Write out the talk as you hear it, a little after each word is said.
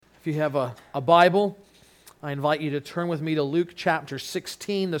If you have a Bible, I invite you to turn with me to Luke chapter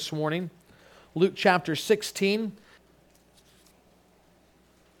 16 this morning. Luke chapter 16.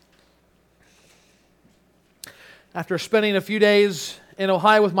 After spending a few days in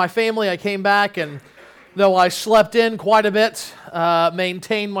Ohio with my family, I came back, and though I slept in quite a bit,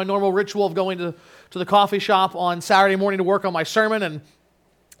 maintained my normal ritual of going to the coffee shop on Saturday morning to work on my sermon. And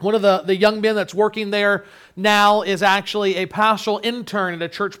one of the young men that's working there now is actually a pastoral intern at a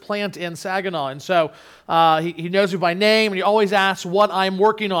church plant in Saginaw. And so he knows me by name, and he always asks what I'm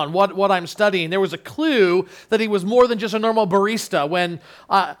working on, what I'm studying. There was a clue that he was more than just a normal barista when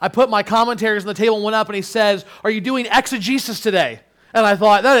I put my commentaries on the table and went up, and he says, "Are you doing exegesis today?" And I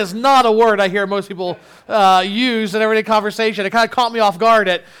thought, that is not a word I hear most people use in everyday conversation. It kind of caught me off guard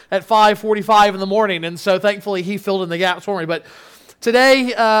at 5:45 in the morning, and so thankfully he filled in the gaps for me. But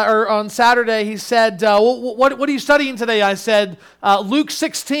today, or on Saturday, he said, what are you studying today? I said, Luke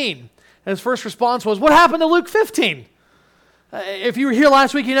 16. And his first response was, what happened to Luke 15? If you were here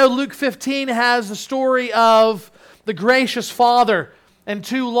last week, you know Luke 15 has the story of the gracious father and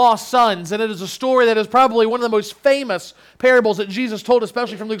two lost sons. And it is a story that is probably one of the most famous parables that Jesus told,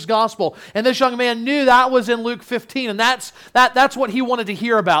 especially from Luke's gospel. And this young man knew that was in Luke 15, and that's what he wanted to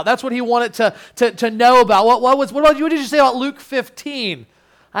hear about. That's what he wanted to know about. What did you say about Luke 15?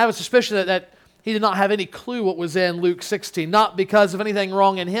 I have a suspicion that he did not have any clue what was in Luke 16, not because of anything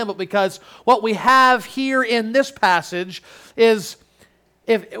wrong in him, but because what we have here in this passage is,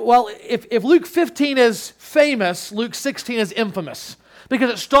 if Luke 15 is famous, Luke 16 is infamous. Because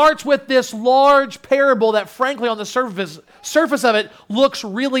it starts with this large parable that, frankly, on the surface of it, looks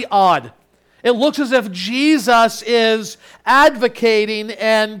really odd. It looks as if Jesus is advocating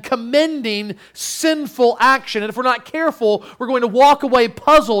and commending sinful action. And if we're not careful, we're going to walk away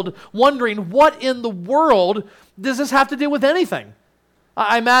puzzled, wondering, what in the world does this have to do with anything?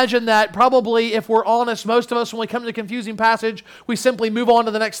 I imagine that probably, if we're honest, most of us, when we come to a confusing passage, we simply move on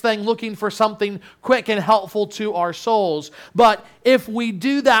to the next thing, looking for something quick and helpful to our souls. But if we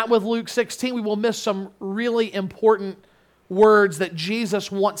do that with Luke 16, we will miss some really important words that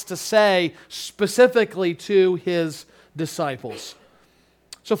Jesus wants to say specifically to his disciples.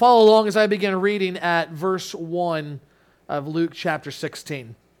 So follow along as I begin reading at verse 1 of Luke chapter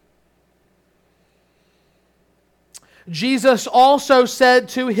 16. Jesus also said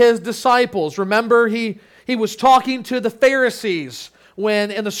to his disciples, remember he was talking to the Pharisees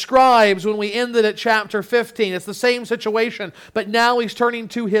and the scribes when we ended at chapter 15. It's the same situation, but now he's turning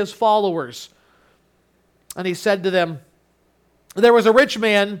to his followers. And he said to them, there was a rich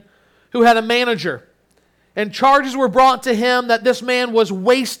man who had a manager, and charges were brought to him that this man was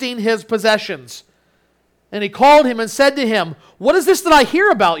wasting his possessions. And he called him and said to him, what is this that I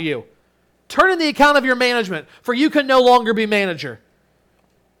hear about you? Turn in the account of your management, for you can no longer be manager.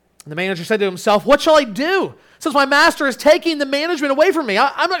 And the manager said to himself, what shall I do, since my master is taking the management away from me?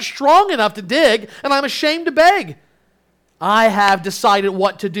 I'm not strong enough to dig, and I'm ashamed to beg. I have decided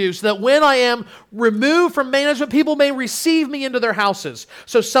what to do, so that when I am removed from management, people may receive me into their houses.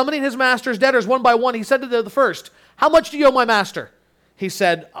 So summoning his master's debtors one by one, he said to the first, how much do you owe my master? He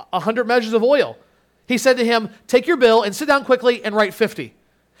said, 100 measures of oil. He said to him, take your bill and sit down quickly and write 50.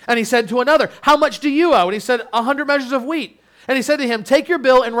 And he said to another, how much do you owe? And he said, 100 measures of wheat. And he said to him, take your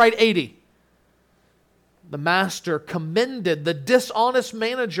bill and write 80. The master commended the dishonest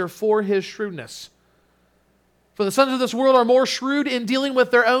manager for his shrewdness. For the sons of this world are more shrewd in dealing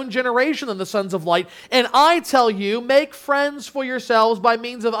with their own generation than the sons of light. And I tell you, make friends for yourselves by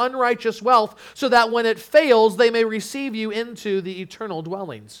means of unrighteous wealth, so that when it fails, they may receive you into the eternal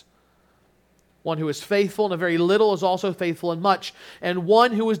dwellings. One who is faithful in a very little is also faithful in much, and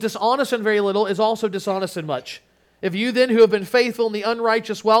one who is dishonest in very little is also dishonest in much. If you then, who have been faithful in the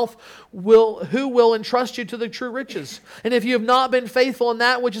unrighteous wealth, who will entrust you to the true riches? And if you have not been faithful in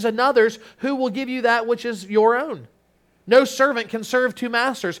that which is another's, who will give you that which is your own? No servant can serve two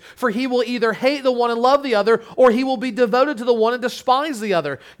masters, for he will either hate the one and love the other, or he will be devoted to the one and despise the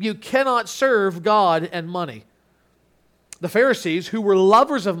other. You cannot serve God and money. The Pharisees, who were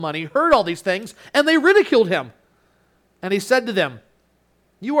lovers of money, heard all these things, and they ridiculed him. And he said to them,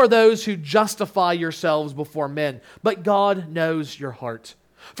 you are those who justify yourselves before men, but God knows your heart.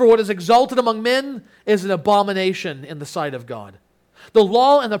 For what is exalted among men is an abomination in the sight of God. The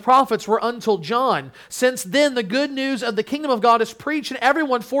law and the prophets were until John. Since then, the good news of the kingdom of God is preached, and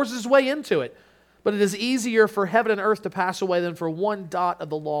everyone forces his way into it. But it is easier for heaven and earth to pass away than for one dot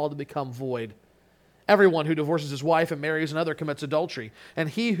of the law to become void. Everyone who divorces his wife and marries another commits adultery, and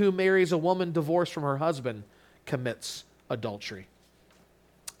he who marries a woman divorced from her husband commits adultery.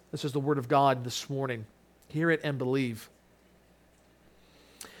 This is the word of God this morning. Hear it and believe.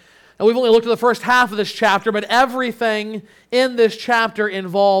 And we've only looked at the first half of this chapter, but everything in this chapter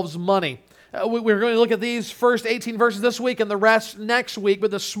involves money. We're going to look at these first 18 verses this week and the rest next week. But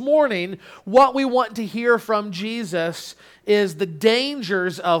this morning, what we want to hear from Jesus is the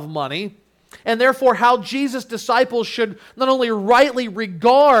dangers of money, and therefore how Jesus' disciples should not only rightly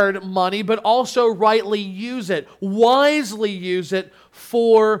regard money, but also rightly use it, wisely use it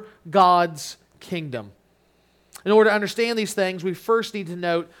for God's kingdom. In order to understand these things, we first need to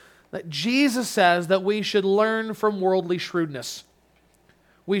note that Jesus says that we should learn from worldly shrewdness.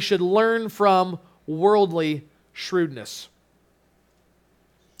 We should learn from worldly shrewdness.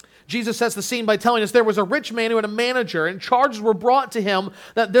 Jesus sets the scene by telling us there was a rich man who had a manager, and charges were brought to him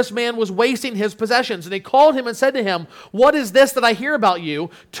that this man was wasting his possessions. And he called him and said to him, "What is this that I hear about you?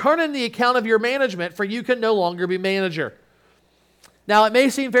 Turn in the account of your management, for you can no longer be manager." Now, it may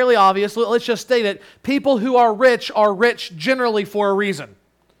seem fairly obvious. Let's just state it. People who are rich generally for a reason,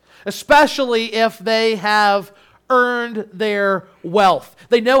 especially if they have earned their wealth.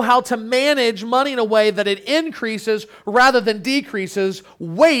 They know how to manage money in a way that it increases rather than decreases.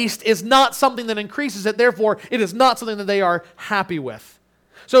 Waste is not something that increases it. Therefore, it is not something that they are happy with.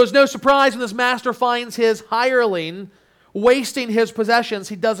 So it's no surprise when this master finds his hireling wasting his possessions,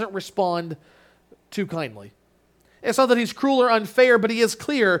 he doesn't respond too kindly. It's not that he's cruel or unfair, but he is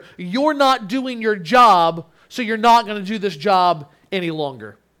clear. You're not doing your job, so you're not going to do this job any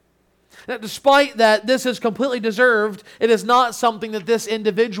longer. Now, despite that this is completely deserved, it is not something that this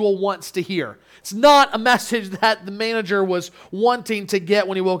individual wants to hear. It's not a message that the manager was wanting to get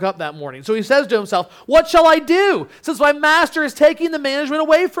when he woke up that morning. So he says to himself, "What shall I do, since my master is taking the management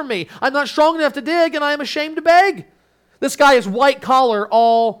away from me? I'm not strong enough to dig, and I am ashamed to beg." This guy is white collar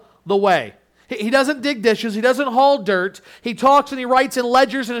all the way. He doesn't dig dishes. He doesn't haul dirt. He talks and he writes in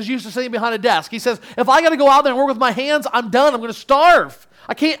ledgers and is used to sitting behind a desk. He says, "If I got to go out there and work with my hands, I'm done. I'm going to starve.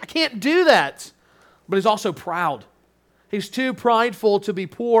 I can't do that." But he's also proud. He's too prideful to be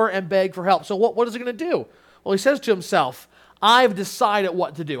poor and beg for help. So what is he going to do? Well, he says to himself, "I've decided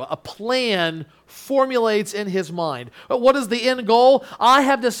what to do." A plan formulates in his mind. But what is the end goal? "I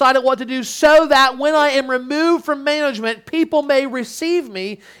have decided what to do so that when I am removed from management, people may receive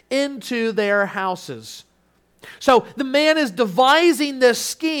me into their houses." So the man is devising this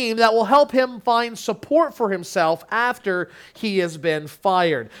scheme that will help him find support for himself after he has been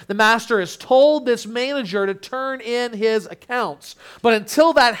fired. The master has told this manager to turn in his accounts. But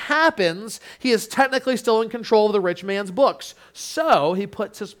until that happens, he is technically still in control of the rich man's books. So he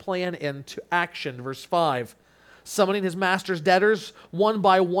puts his plan into action. Verse 5. Summoning his master's debtors one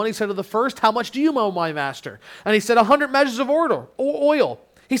by one, he said to the first, "How much do you owe my master?" And he said, 100 measures of oil.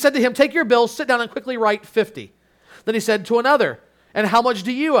 He said to him, "Take your bill, sit down and quickly write 50. Then he said to another, "And how much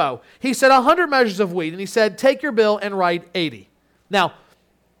do you owe?" He said, 100 measures of wheat. And he said, "Take your bill and write 80. Now,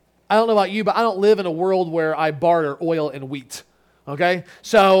 I don't know about you, but I don't live in a world where I barter oil and wheat. Okay?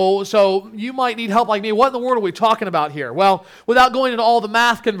 So you might need help like me. What in the world are we talking about here? Well, without going into all the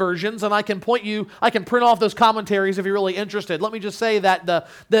math conversions, and I can print off those commentaries if you're really interested. Let me just say that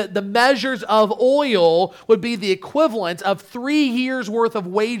the measures of oil would be the equivalent of 3 years worth of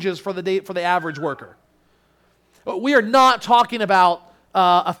wages for the average worker. We are not talking about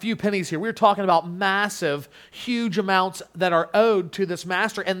a few pennies here. We're talking about massive, huge amounts that are owed to this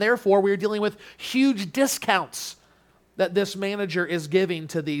master, and therefore we're dealing with huge discounts that this manager is giving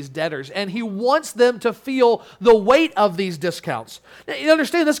to these debtors. And he wants them to feel the weight of these discounts. Now, you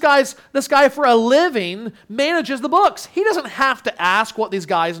understand, this guy for a living manages the books. He doesn't have to ask what these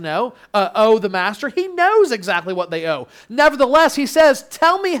guys owe the master. He knows exactly what they owe. Nevertheless, he says,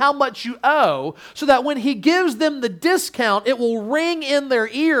 "Tell me how much you owe," so that when he gives them the discount, it will ring in their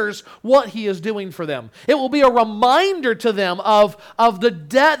ears what he is doing for them. It will be a reminder to them of the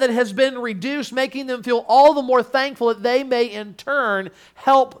debt that has been reduced, making them feel all the more thankful that they may in turn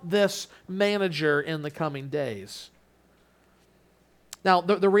help this manager in the coming days. Now,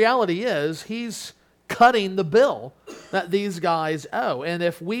 the reality is he's cutting the bill that these guys owe. And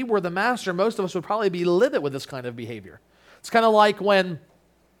if we were the master, most of us would probably be livid with this kind of behavior. It's kind of like when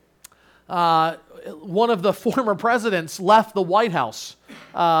one of the former presidents left the White House.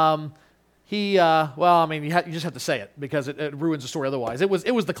 You just have to say it because it ruins the story otherwise. It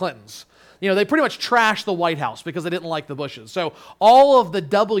was the Clintons. They pretty much trashed the White House because they didn't like the Bushes. So all of the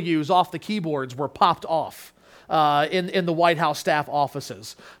W's off the keyboards were popped off in the White House staff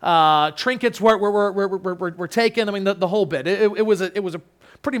offices. Trinkets were taken. I mean, the whole bit. It was a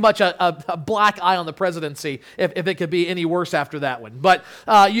pretty much a black eye on the presidency if it could be any worse after that one. But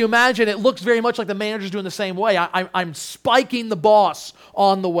you imagine it looks very much like the manager's doing the same way. I'm spiking the boss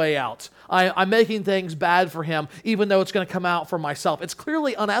on the way out. I'm making things bad for him, even though it's going to come out for myself. It's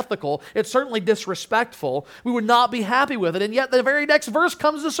clearly unethical. It's certainly disrespectful. We would not be happy with it. And yet the very next verse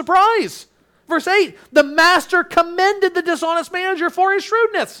comes as a surprise. Verse 8, the master commended the dishonest manager for his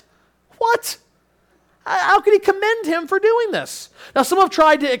shrewdness. What? How could he commend him for doing this? Now, some have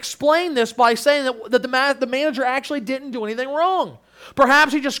tried to explain this by saying that the manager actually didn't do anything wrong.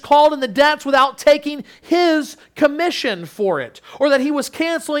 Perhaps he just called in the debts without taking his commission for it, or that he was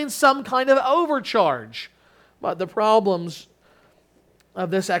canceling some kind of overcharge. But the problems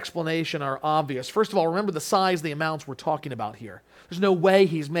of this explanation are obvious. First of all, remember the size of the amounts we're talking about here. There's no way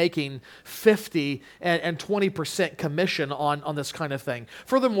he's making 50 and 20% commission on this kind of thing.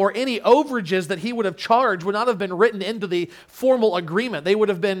 Furthermore, any overages that he would have charged would not have been written into the formal agreement. They would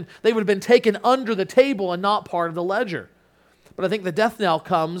have been taken under the table and not part of the ledger. But I think the death knell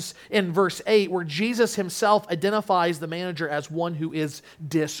comes in verse 8, where Jesus himself identifies the manager as one who is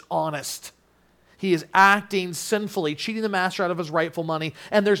dishonest. He is acting sinfully, cheating the master out of his rightful money,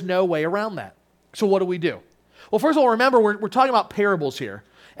 and there's no way around that. So what do we do? Well, first of all, remember, we're talking about parables here.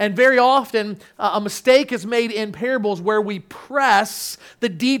 And very often, a mistake is made in parables where we press the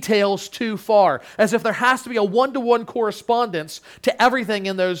details too far, as if there has to be a one-to-one correspondence to everything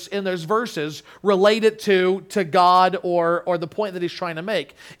in those verses related to God or the point that he's trying to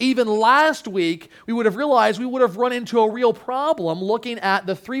make. Even last week, we would have realized we would have run into a real problem looking at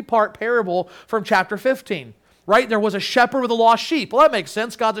the three-part parable from chapter 15. Right? There was a shepherd with a lost sheep. Well, that makes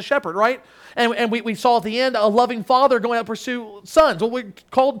sense. God's a shepherd, right? And we saw at the end a loving father going out to pursue sons. Well, we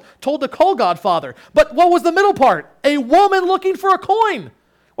told to call God Father. But what was the middle part? A woman looking for a coin.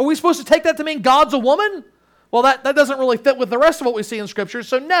 Are we supposed to take that to mean God's a woman? Well, that doesn't really fit with the rest of what we see in Scripture.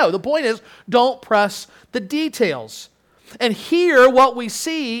 So no, the point is, don't press the details. And here, what we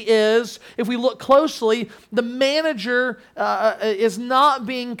see is, if we look closely, the manager is not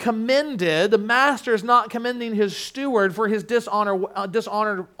being commended. The master is not commending his steward for his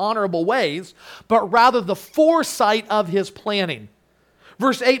dishonorable ways, but rather the foresight of his planning.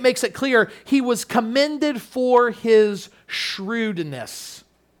 Verse 8 makes it clear he was commended for his shrewdness.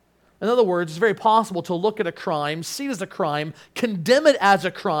 In other words, it's very possible to look at a crime, see it as a crime, condemn it as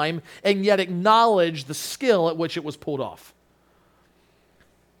a crime, and yet acknowledge the skill at which it was pulled off.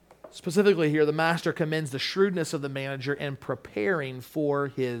 Specifically here, the master commends the shrewdness of the manager in preparing for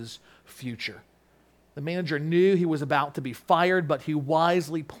his future. The manager knew he was about to be fired, but he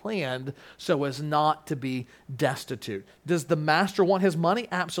wisely planned so as not to be destitute. Does the master want his money?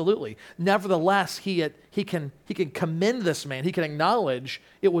 Absolutely. Nevertheless, he can commend this man. He can acknowledge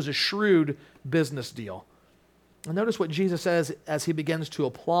it was a shrewd business deal. And notice what Jesus says as he begins to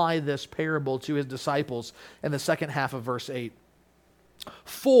apply this parable to his disciples in the second half of verse 8.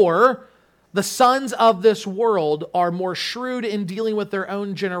 For the sons of this world are more shrewd in dealing with their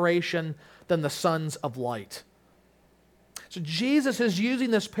own generation than the sons of light. So Jesus is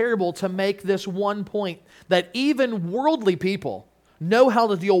using this parable to make this one point, that even worldly people know how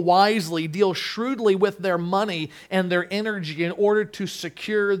to deal wisely, deal shrewdly with their money and their energy in order to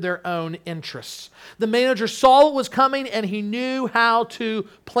secure their own interests. The manager saw what was coming and he knew how to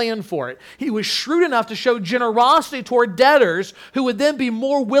plan for it. He was shrewd enough to show generosity toward debtors who would then be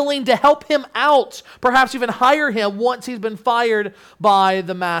more willing to help him out, perhaps even hire him once he's been fired by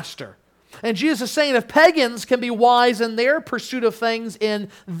the master. And Jesus is saying, if pagans can be wise in their pursuit of things in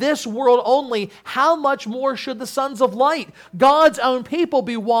this world only, how much more should the sons of light, God's own people,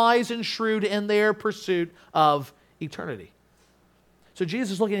 be wise and shrewd in their pursuit of eternity? So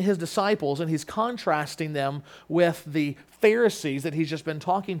Jesus is looking at his disciples and he's contrasting them with the Pharisees that he's just been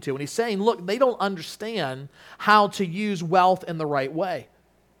talking to. And he's saying, look, they don't understand how to use wealth in the right way.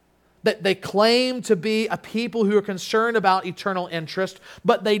 That they claim to be a people who are concerned about eternal interest,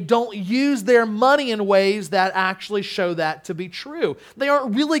 but they don't use their money in ways that actually show that to be true. They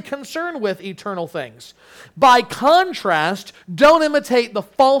aren't really concerned with eternal things. By contrast, don't imitate the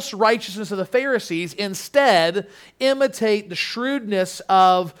false righteousness of the Pharisees. Instead, imitate the shrewdness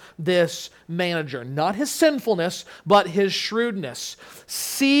of this manager. Not his sinfulness, but his shrewdness.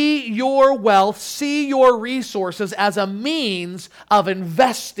 See your wealth, see your resources as a means of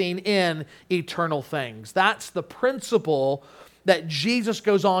investing in eternal things. That's the principle that Jesus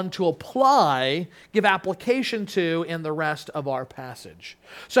goes on to apply, give application to in the rest of our passage.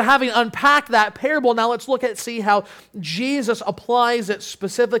 So having unpacked that parable, now let's see how Jesus applies it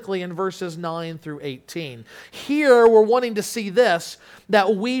specifically in verses 9 through 18. Here we're wanting to see this,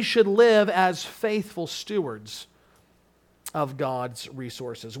 that we should live as faithful stewards. of God's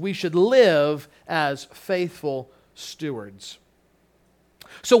resources. We should live as faithful stewards.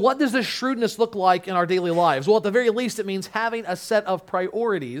 So what does this shrewdness look like in our daily lives? Well, at the very least, it means having a set of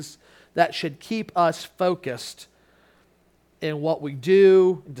priorities that should keep us focused in what we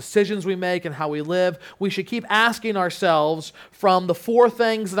do, decisions we make, and how we live. We should keep asking ourselves from the four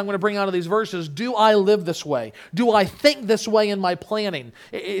things that I'm going to bring out of these verses, do I live this way? Do I think this way in my planning?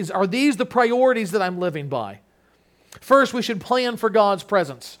 Are these the priorities that I'm living by? First, we should plan for God's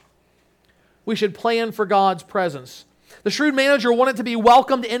presence. We should plan for God's presence. The shrewd manager wanted to be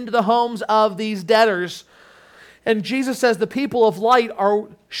welcomed into the homes of these debtors. And Jesus says the people of light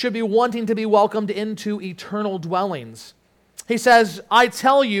should be wanting to be welcomed into eternal dwellings. He says, I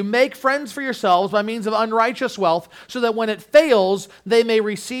tell you, make friends for yourselves by means of unrighteous wealth, so that when it fails, they may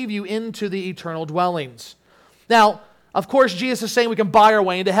receive you into the eternal dwellings. Now, of course, Jesus is saying we can buy our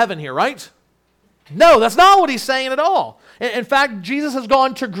way into heaven here, right? No, that's not what he's saying at all. In fact, Jesus has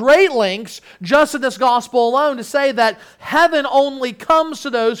gone to great lengths just in this gospel alone to say that heaven only comes to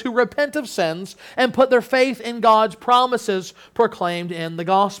those who repent of sins and put their faith in God's promises proclaimed in the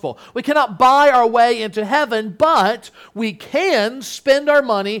gospel. We cannot buy our way into heaven, but we can spend our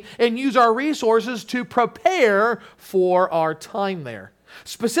money and use our resources to prepare for our time there.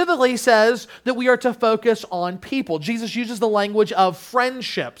 Specifically, he says that we are to focus on people. Jesus uses the language of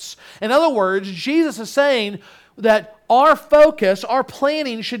friendships. In other words, Jesus is saying that our focus, our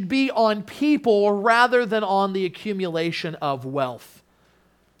planning should be on people rather than on the accumulation of wealth.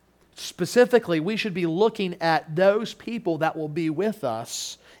 Specifically, we should be looking at those people that will be with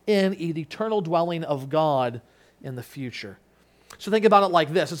us in the eternal dwelling of God in the future. So think about it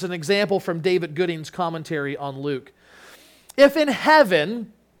like this. It's an example from David Gooding's commentary on Luke. If in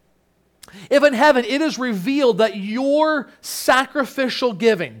heaven it is revealed that your sacrificial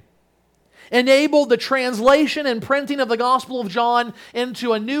giving enabled the translation and printing of the Gospel of John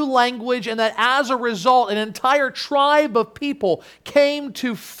into a new language, and that as a result, an entire tribe of people came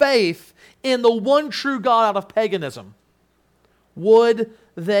to faith in the one true God out of paganism, would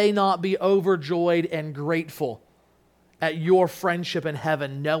they not be overjoyed and grateful at your friendship in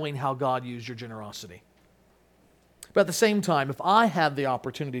heaven, knowing how God used your generosity? But at the same time, if I had the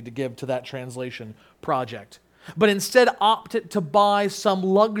opportunity to give to that translation project, but instead opted to buy some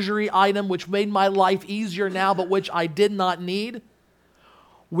luxury item which made my life easier now, but which I did not need,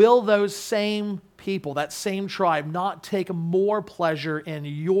 will those same people, that same tribe, not take more pleasure in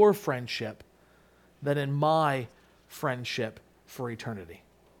your friendship than in my friendship for eternity?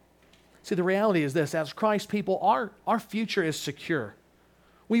 See, the reality is this: as Christ people, our future is secure.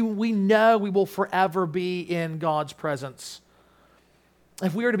 We know we will forever be in God's presence.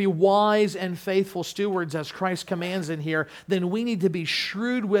 If we are to be wise and faithful stewards, as Christ commands in here, then we need to be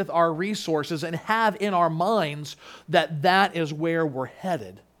shrewd with our resources and have in our minds that that is where we're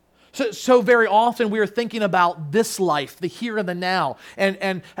headed. So very often we are thinking about this life, the here and the now,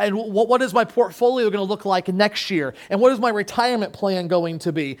 and what is my portfolio going to look like next year, and what is my retirement plan going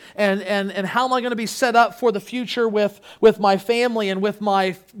to be, and how am I going to be set up for the future with my family and with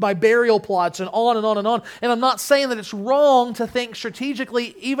my burial plots, and on and on and on. And I'm not saying that it's wrong to think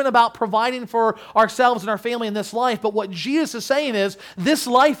strategically even about providing for ourselves and our family in this life, but what Jesus is saying is this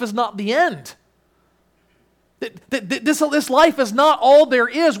life is not the end. This life is not all there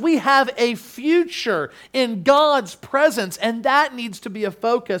is. We have a future in God's presence, and that needs to be a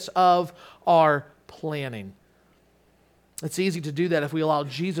focus of our planning. It's easy to do that if we allow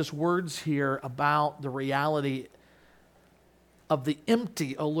Jesus' words here about the reality of the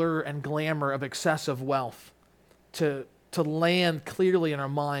empty allure and glamour of excessive wealth to land clearly in our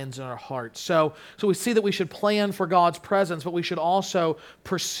minds and our hearts. So we see that we should plan for God's presence, but we should also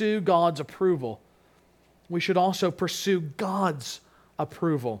pursue God's approval. We should also pursue God's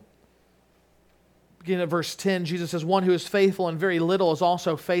approval. Beginning at verse 10, Jesus says, one who is faithful in very little is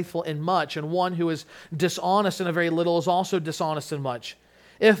also faithful in much, and one who is dishonest in a very little is also dishonest in much.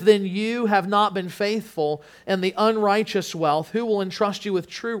 If then you have not been faithful in the unrighteous wealth, who will entrust you with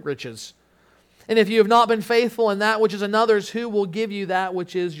true riches? And if you have not been faithful in that which is another's, who will give you that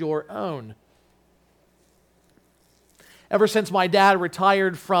which is your own? Ever since my dad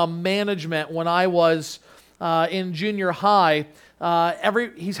retired from management when I was in junior high,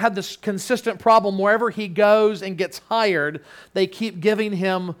 he's had this consistent problem. Wherever he goes and gets hired, they keep giving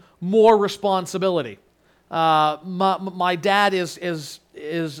him more responsibility. My dad is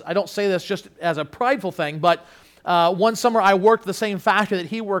I don't say this just as a prideful thing, but one summer I worked the same factory that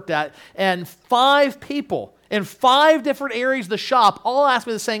he worked at, and 5 people in 5 different areas of the shop all asked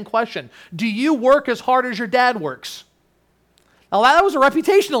me the same question: do you work as hard as your dad works? Now that was a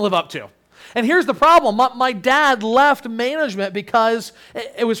reputation to live up to. And here's the problem. My dad left management because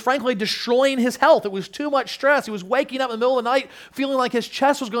it was frankly destroying his health. It was too much stress. He was waking up in the middle of the night feeling like his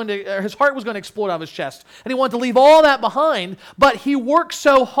heart was going to explode out of his chest. And he wanted to leave all that behind, but he works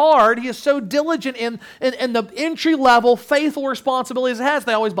so hard. He is so diligent in the entry-level faithful responsibilities he has.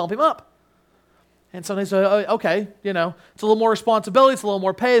 They always bump him up. And so they say, okay, it's a little more responsibility, it's a little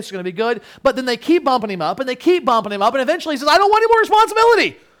more pay, it's going to be good. But then they keep bumping him up, and they keep bumping him up, and eventually he says, I don't want any more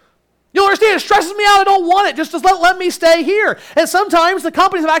responsibility. You'll understand, it stresses me out, I don't want it. Just let me stay here. And sometimes the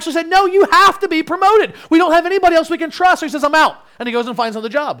companies have actually said, no, you have to be promoted. We don't have anybody else we can trust. So he says, I'm out. And he goes and finds another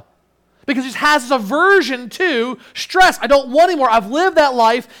job. Because he has this aversion to stress. I don't want anymore. I've lived that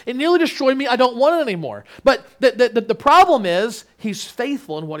life. It nearly destroyed me. I don't want it anymore. But the problem is he's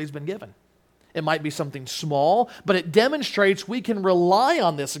faithful in what he's been given. It might be something small, but it demonstrates we can rely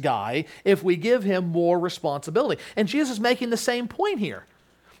on this guy if we give him more responsibility. And Jesus is making the same point here.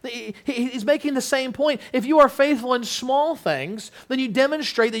 He's making the same point. If you are faithful in small things, then you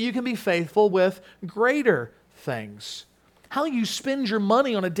demonstrate that you can be faithful with greater things. How you spend your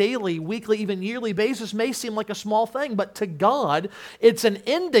money on a daily, weekly, even yearly basis may seem like a small thing, but to God, it's an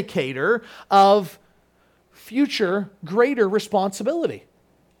indicator of future greater responsibility.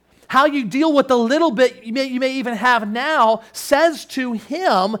 How you deal with the little bit you may even have now says to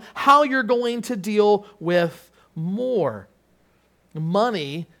him how you're going to deal with more.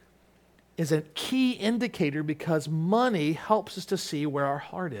 Money is a key indicator because money helps us to see where our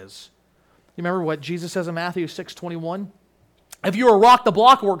heart is. You remember what Jesus says in Matthew 6:21? If you're a rock the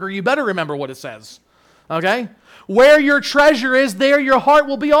block worker, you better remember what it says. Okay? Where your treasure is, there your heart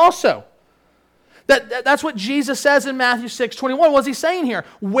will be also. That's what Jesus says in Matthew 6:21. What's he saying here?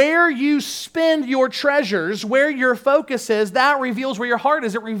 Where you spend your treasures, where your focus is, that reveals where your heart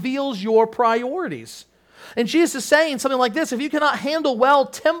is. It reveals your priorities. And Jesus is saying something like this: if you cannot handle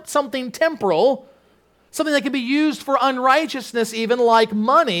well something temporal, something that can be used for unrighteousness even, like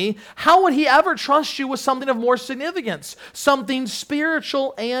money, how would he ever trust you with something of more significance, something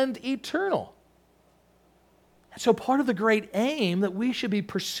spiritual and eternal? So part of the great aim that we should be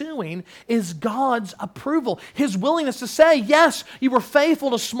pursuing is God's approval, his willingness to say, yes, you were faithful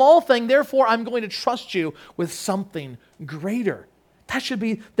in a small thing, therefore I'm going to trust you with something greater. That should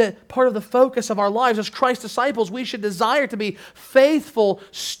be the part of the focus of our lives. As Christ's disciples, we should desire to be faithful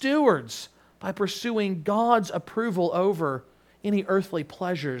stewards by pursuing God's approval over any earthly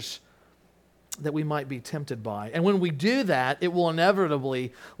pleasures that we might be tempted by. And when we do that, it will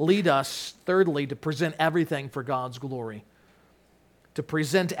inevitably lead us, thirdly, to present everything for God's glory. To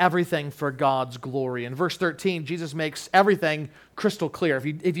present everything for God's glory. In verse 13, Jesus makes everything crystal clear.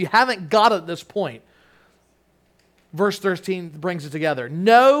 If you haven't got it at this point, verse 13 brings it together.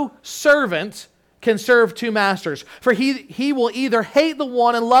 No servant can serve two masters, for he will either hate the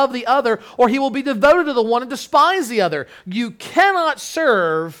one and love the other, or he will be devoted to the one and despise the other. You cannot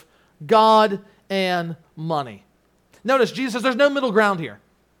serve God and money. Notice, Jesus says there's no middle ground here.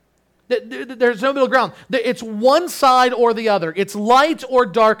 There's no middle ground. It's one side or the other. It's light or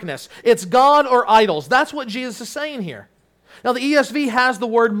darkness. It's God or idols. That's what Jesus is saying here. Now, the ESV has the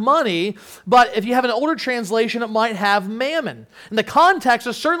word money, but if you have an older translation, it might have mammon. And the context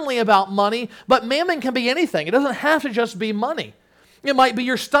is certainly about money, but mammon can be anything. It doesn't have to just be money. It might be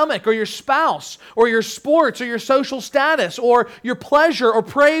your stomach or your spouse or your sports or your social status or your pleasure or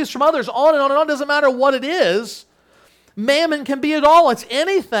praise from others, on and on and on. It doesn't matter what it is. Mammon can be it all. It's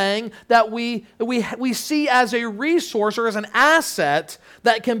anything that we see as a resource or as an asset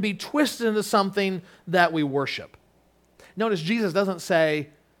that can be twisted into something that we worship. Notice Jesus doesn't say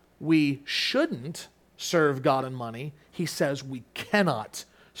we shouldn't serve God and money. He says we cannot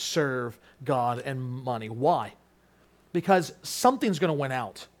serve God and money. Why? Because something's going to win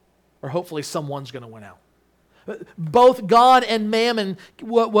out, or hopefully someone's going to win out. Both God and mammon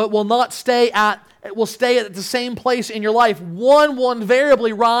will stay at the same place in your life. One will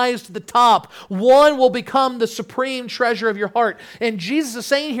invariably rise to the top. One will become the supreme treasure of your heart. And Jesus is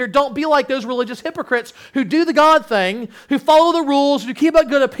saying here, don't be like those religious hypocrites who do the God thing, who follow the rules, who keep up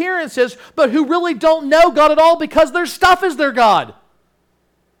good appearances, but who really don't know God at all because their stuff is their God.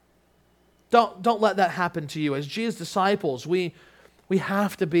 Don't let that happen to you. As Jesus' disciples, we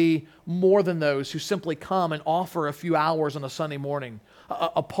have to be more than those who simply come and offer a few hours on a Sunday morning,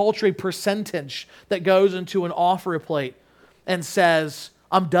 a paltry percentage that goes into an offering plate and says,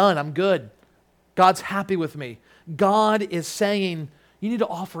 I'm done, I'm good. God's happy with me. God is saying, you need to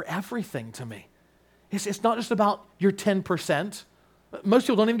offer everything to me. It's not just about your 10%. Most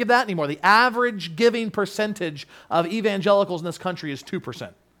people don't even give that anymore. The average giving percentage of evangelicals in this country is 2%.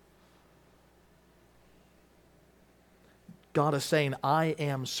 God is saying, I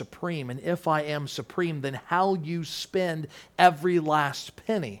am supreme. And if I am supreme, then how you spend every last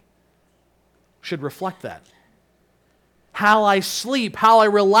penny should reflect that. How I sleep, how I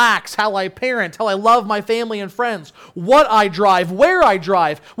relax, how I parent, how I love my family and friends, what I drive, where I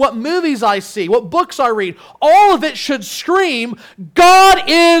drive, what movies I see, what books I read, all of it should scream, God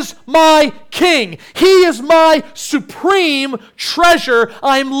is my King. He is my supreme treasure.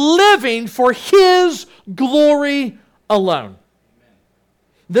 I'm living for His glory alone.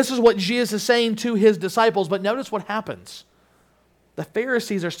 This is what Jesus is saying to His disciples, but notice what happens. The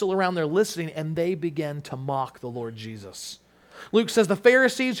Pharisees are still around there listening, and they begin to mock the Lord Jesus. Luke says the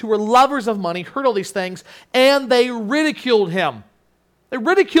Pharisees, who were lovers of money, heard all these things, and they ridiculed Him. They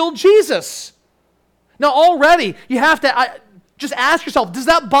ridiculed Jesus. Now already, you have to just ask yourself, does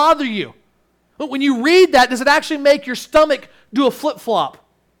that bother you? When you read that, does it actually make your stomach do a flip-flop?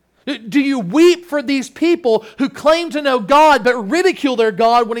 Do you weep for these people who claim to know God but ridicule their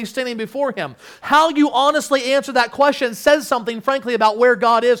God when He's standing before Him? How you honestly answer that question says something, frankly, about where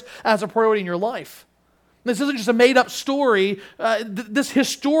God is as a priority in your life. This isn't just a made-up story. This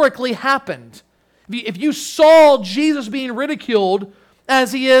historically happened. If you saw Jesus being ridiculed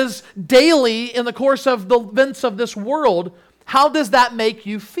as He is daily in the course of the events of this world, how does that make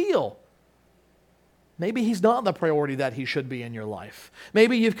you feel? Maybe He's not the priority that He should be in your life.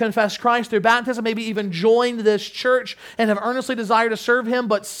 Maybe you've confessed Christ through baptism, maybe even joined this church and have earnestly desired to serve Him,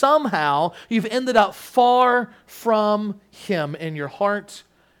 but somehow you've ended up far from Him in your heart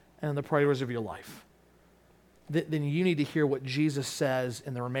and in the priorities of your life. Then you need to hear what Jesus says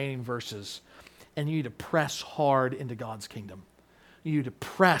in the remaining verses, and you need to press hard into God's kingdom. You need to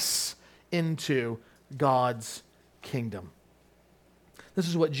press into God's kingdom. This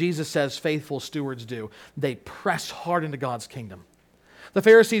is what Jesus says faithful stewards do. They press hard into God's kingdom. The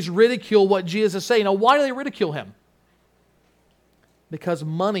Pharisees ridicule what Jesus is saying. Now, why do they ridicule Him? Because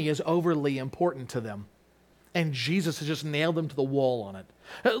money is overly important to them. And Jesus has just nailed them to the wall on it.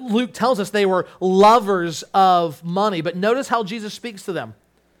 Luke tells us they were lovers of money. But notice how Jesus speaks to them.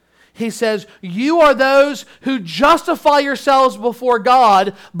 He says, you are those who justify yourselves before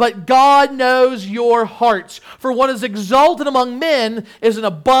God, but God knows your hearts. For what is exalted among men is an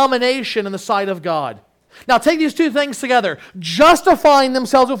abomination in the sight of God. Now take these two things together, justifying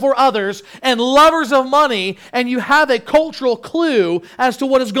themselves before others and lovers of money, and you have a cultural clue as to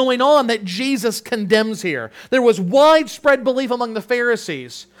what is going on that Jesus condemns here. There was widespread belief among the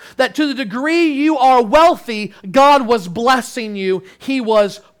Pharisees that to the degree you are wealthy, God was blessing you. He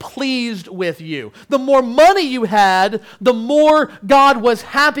was pleased with you. The more money you had, the more God was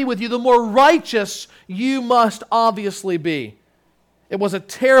happy with you, the more righteous you must obviously be. It was a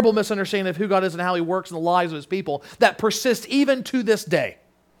terrible misunderstanding of who God is and how He works in the lives of His people that persists even to this day.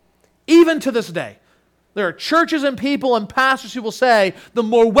 Even to this day. There are churches and people and pastors who will say, the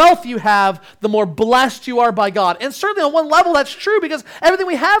more wealth you have, the more blessed you are by God. And certainly on one level that's true because everything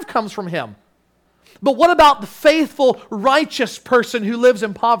we have comes from Him. But what about the faithful, righteous person who lives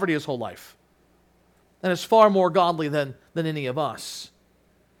in poverty his whole life and is far more godly than any of us?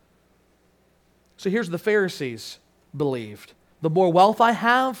 So here's what the Pharisees believed. The more wealth I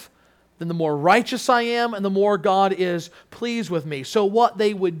have, then the more righteous I am, and the more God is pleased with me. So what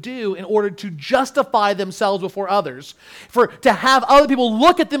they would do in order to justify themselves before others, to have other people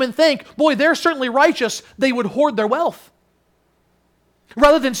look at them and think, boy, they're certainly righteous, they would hoard their wealth.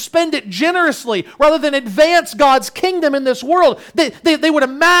 Rather than spend it generously, rather than advance God's kingdom in this world, they would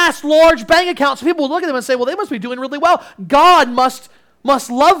amass large bank accounts. People would look at them and say, well, they must be doing really well. God must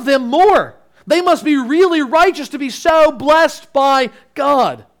love them more. They must be really righteous to be so blessed by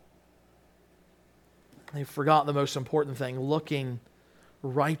God. They forgot the most important thing, looking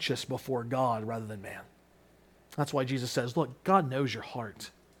righteous before God rather than man. That's why Jesus says, look, God knows your heart.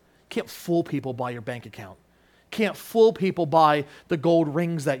 You can't fool people by your bank account. You can't fool people by the gold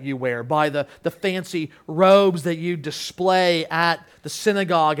rings that you wear, by the fancy robes that you display at the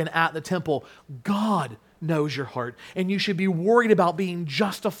synagogue and at the temple. God knows your heart, and you should be worried about being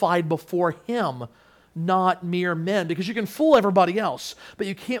justified before Him, not mere men, because you can fool everybody else, but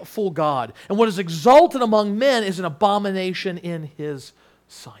you can't fool God. And what is exalted among men is an abomination in His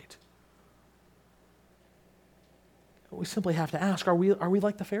sight. We simply have to ask, are we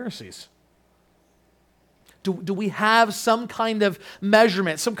like the Pharisees? Do we have some kind of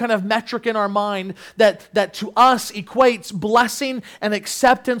measurement, some kind of metric in our mind that to us equates blessing and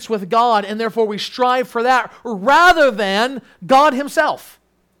acceptance with God, and therefore we strive for that rather than God Himself?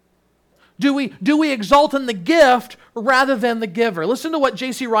 Do we exalt in the gift rather than the giver? Listen to what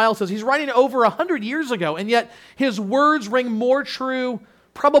J.C. Ryle says. He's writing over 100 years ago, and yet his words ring more true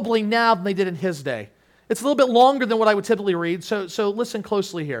probably now than they did in his day. It's a little bit longer than what I would typically read, so listen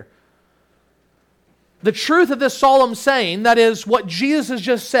closely here. The truth of this solemn saying, that is what Jesus has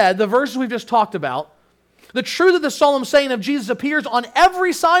just said, the verses we've just talked about, the truth of this solemn saying of Jesus appears on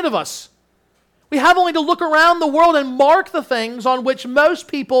every side of us. We have only to look around the world and mark the things on which most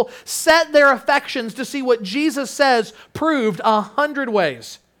people set their affections to see what Jesus says proved 100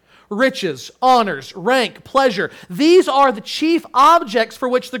 ways. Riches, honors, rank, pleasure. These are the chief objects for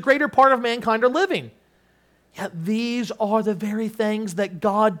which the greater part of mankind are living. Yet these are the very things that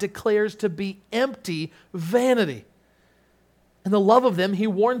God declares to be empty vanity. And the love of them He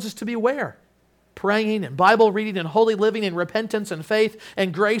warns us to beware. Praying and Bible reading and holy living and repentance and faith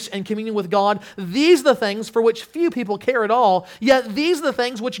and grace and communion with God. These are the things for which few people care at all. Yet these are the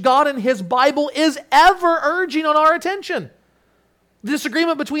things which God in His Bible is ever urging on our attention. The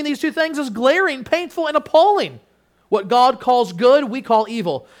disagreement between these two things is glaring, painful, and appalling. What God calls good, we call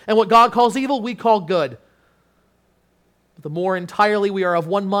evil. And what God calls evil, we call good. The more entirely we are of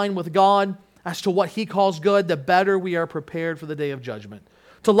one mind with God as to what He calls good, the better we are prepared for the day of judgment.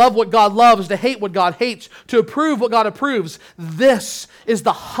 To love what God loves, to hate what God hates, to approve what God approves. This is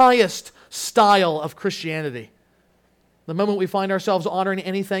the highest style of Christianity. The moment we find ourselves honoring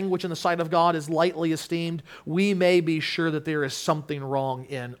anything which in the sight of God is lightly esteemed, we may be sure that there is something wrong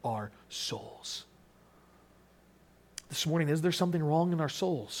in our souls. This morning, is there something wrong in our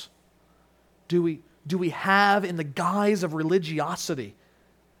souls? Do we have, in the guise of religiosity,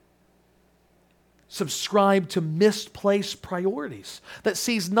 subscribe to misplaced priorities that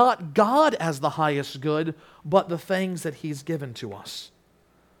sees not God as the highest good, but the things that He's given to us?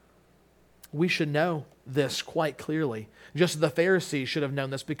 We should know this quite clearly, just as the Pharisees should have known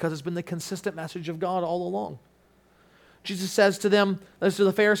this, because it's been the consistent message of God all along. Jesus says to them, as to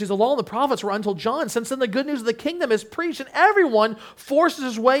the Pharisees, the law and the prophets were until John. Since then the good news of the kingdom is preached, and everyone forces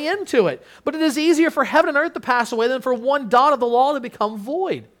his way into it. But it is easier for heaven and earth to pass away than for one dot of the law to become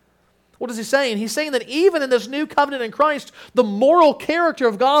void. What is he saying? He's saying that even in this new covenant in Christ, the moral character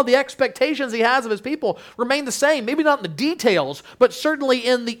of God, the expectations He has of His people remain the same. Maybe not in the details, but certainly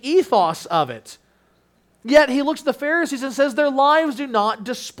in the ethos of it. Yet He looks at the Pharisees and says their lives do not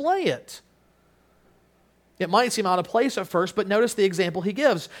display it. It might seem out of place at first, but notice the example He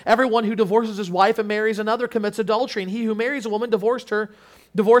gives. Everyone who divorces his wife and marries another commits adultery, and he who marries a woman divorced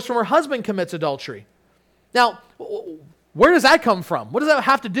from her husband commits adultery. Now, where does that come from? What does that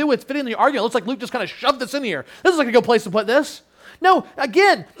have to do with fitting the argument? It looks like Luke just kind of shoved this in here. This is like a good place to put this. No,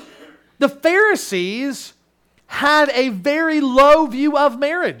 again, the Pharisees had a very low view of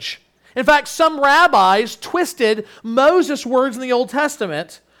marriage. In fact, some rabbis twisted Moses' words in the Old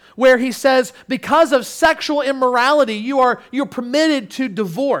Testament where he says, because of sexual immorality, you're permitted to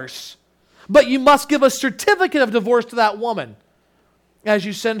divorce, but you must give a certificate of divorce to that woman as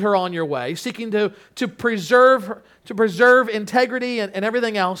you send her on your way, seeking to preserve integrity and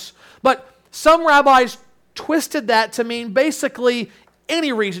everything else. But some rabbis twisted that to mean basically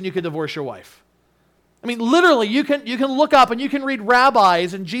any reason you could divorce your wife. I mean, literally, you can look up and you can read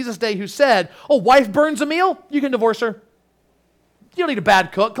rabbis in Jesus' day who said, oh, wife burns a meal, you can divorce her. You don't need a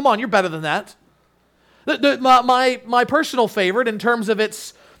bad cook. Come on, you're better than that. My personal favorite in terms of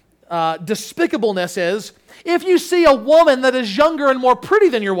its despicableness is, if you see a woman that is younger and more pretty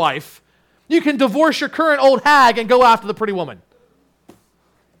than your wife, you can divorce your current old hag and go after the pretty woman.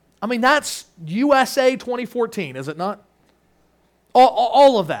 I mean, that's USA 2014, is it not?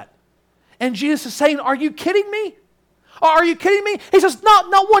 All of that. And Jesus is saying, are you kidding me? Are you kidding me? He says,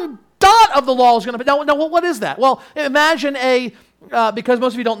 not one dot of the law is going to be. Now, what is that? Well, imagine because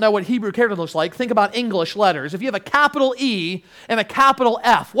most of you don't know what Hebrew character looks like, think about English letters. If you have a capital E and a capital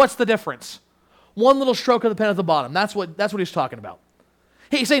F, what's the difference? One little stroke of the pen at the bottom. That's what he's talking about.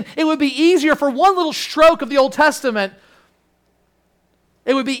 He's saying it would be easier for one little stroke of the Old Testament,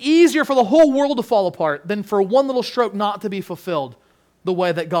 it would be easier for the whole world to fall apart than for one little stroke not to be fulfilled the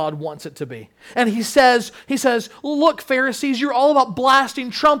way that God wants it to be. And he says, look, Pharisees, you're all about blasting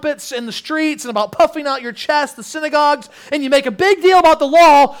trumpets in the streets and about puffing out your chest, the synagogues, and you make a big deal about the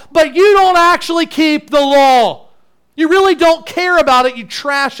law, but you don't actually keep the law. You really don't care about it. You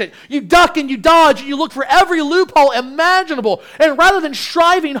trash it. You duck and you dodge and you look for every loophole imaginable. And rather than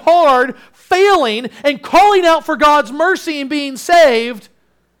striving hard, failing, and calling out for God's mercy and being saved,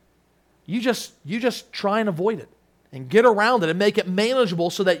 you just try and avoid it and get around it and make it manageable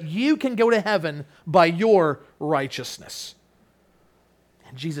so that you can go to heaven by your righteousness.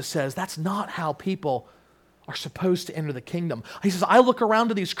 And Jesus says that's not how people are supposed to enter the kingdom. He says, I look around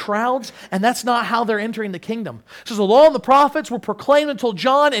to these crowds, and that's not how they're entering the kingdom. He says, the law and the prophets were proclaimed until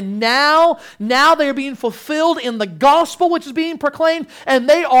John, and now they are being fulfilled in the gospel which is being proclaimed, and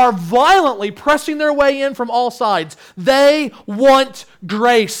they are violently pressing their way in from all sides. They want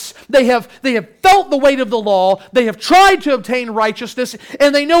grace. They have felt the weight of the law. They have tried to obtain righteousness,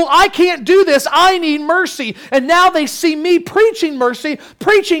 and they know, I can't do this. I need mercy. And now they see me preaching mercy,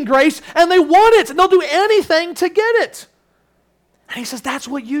 preaching grace, and they want it, and they'll do anything to get it. And he says that's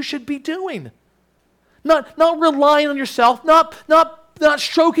what you should be doing. Not relying on yourself, not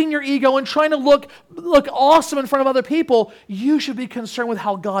stroking your ego and trying to look awesome in front of other people. You should be concerned with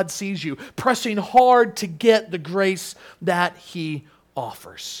how God sees you, pressing hard to get the grace that He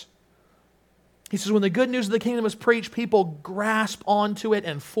offers. He says when the good news of the kingdom is preached, people grasp onto it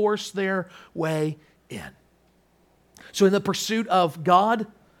and force their way in. So in the pursuit of God,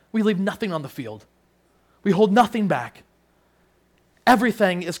 we leave nothing on the field. We hold nothing back.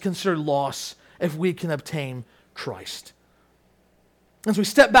 Everything is considered loss if we can obtain Christ. As we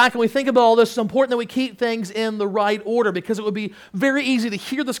step back and we think about all this, it's important that we keep things in the right order, because it would be very easy to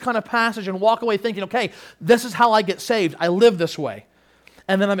hear this kind of passage and walk away thinking, okay, this is how I get saved. I live this way,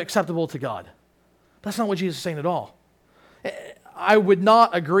 and then I'm acceptable to God. That's not what Jesus is saying at all. I would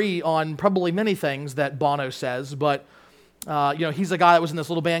not agree on probably many things that Bono says, but he's a guy that was in this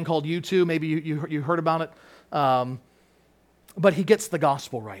little band called U2. Maybe you heard about it. But he gets the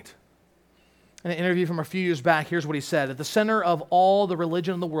gospel right. In an interview from a few years back, here's what he said. At the center of all the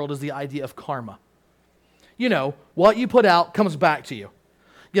religion in the world is the idea of karma. You know, what you put out comes back to you.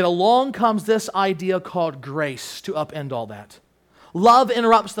 Yet along comes this idea called grace to upend all that. Love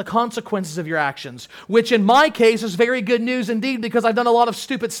interrupts the consequences of your actions, which in my case is very good news indeed, because I've done a lot of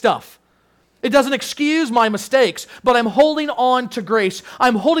stupid stuff. It doesn't excuse my mistakes, but I'm holding on to grace.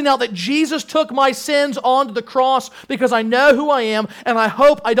 I'm holding out that Jesus took my sins onto the cross because I know who I am, and I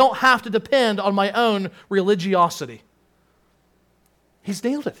hope I don't have to depend on my own religiosity. He's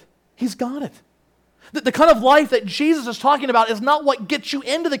nailed it. He's got it. The kind of life that Jesus is talking about is not what gets you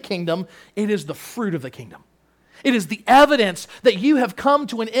into the kingdom, it is the fruit of the kingdom. It is the evidence that you have come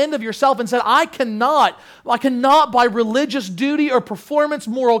to an end of yourself and said, I cannot by religious duty or performance,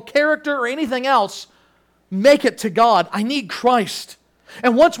 moral character, or anything else make it to God. I need Christ.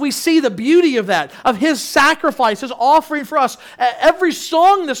 And once we see the beauty of that, of His sacrifice, His offering for us, every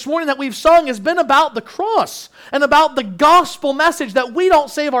song this morning that we've sung has been about the cross and about the gospel message that we don't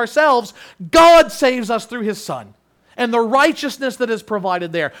save ourselves. God saves us through His Son. And the righteousness that is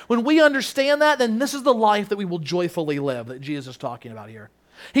provided there. When we understand that, then this is the life that we will joyfully live that Jesus is talking about here.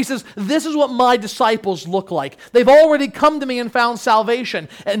 He says, this is what my disciples look like. They've already come to me and found salvation.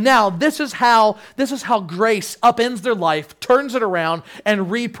 And now this is how grace upends their life, turns it around, and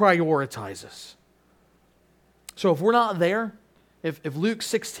reprioritizes. So if we're not there, if Luke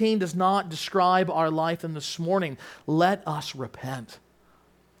 16 does not describe our life in this morning, let us repent.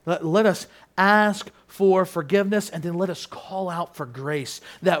 Let us ask for forgiveness, and then let us call out for grace,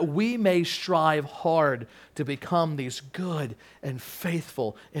 that we may strive hard to become these good and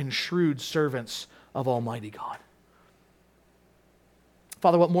faithful and shrewd servants of Almighty God.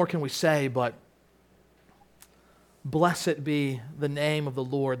 Father, what more can we say but blessed be the name of the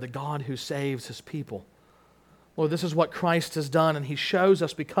Lord, the God who saves His people. Lord, this is what Christ has done, and He shows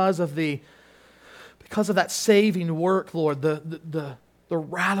us because of that saving work, Lord, the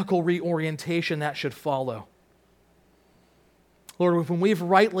radical reorientation that should follow. Lord, when we've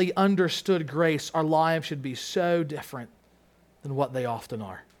rightly understood grace, our lives should be so different than what they often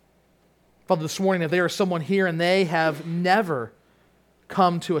are. Father, this morning, if there is someone here and they have never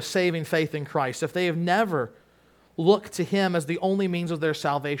come to a saving faith in Christ, if they have never looked to Him as the only means of their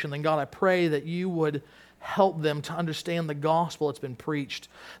salvation, then God, I pray that You would help them to understand the gospel that's been preached,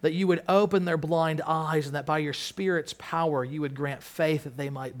 that You would open their blind eyes, and that by Your Spirit's power You would grant faith that they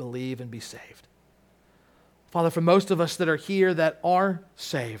might believe and be saved. Father, for most of us that are here that are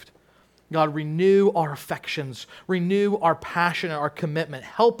saved, God, renew our affections, renew our passion and our commitment.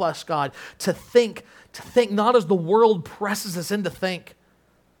 Help us, God, to think not as the world presses us into think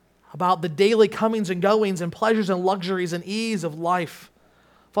about the daily comings and goings and pleasures and luxuries and ease of life.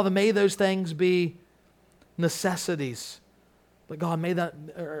 Father, may those things be necessities. But God,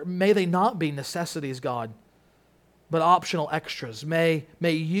 may they not be necessities, God, but optional extras. May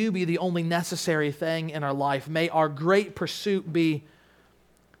You be the only necessary thing in our life. May our great pursuit be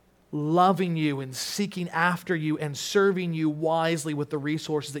loving You and seeking after You and serving You wisely with the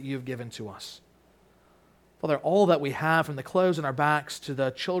resources that You have given to us. Father, all that we have, from the clothes on our backs to the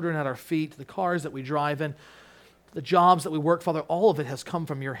children at our feet, to the cars that we drive in, the jobs that we work, Father, all of it has come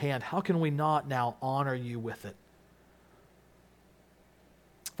from your hand. How can we not now honor you with it?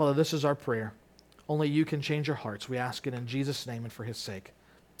 Father, this is our prayer. Only you can change our hearts. We ask it in Jesus' name and for his sake.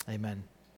 Amen.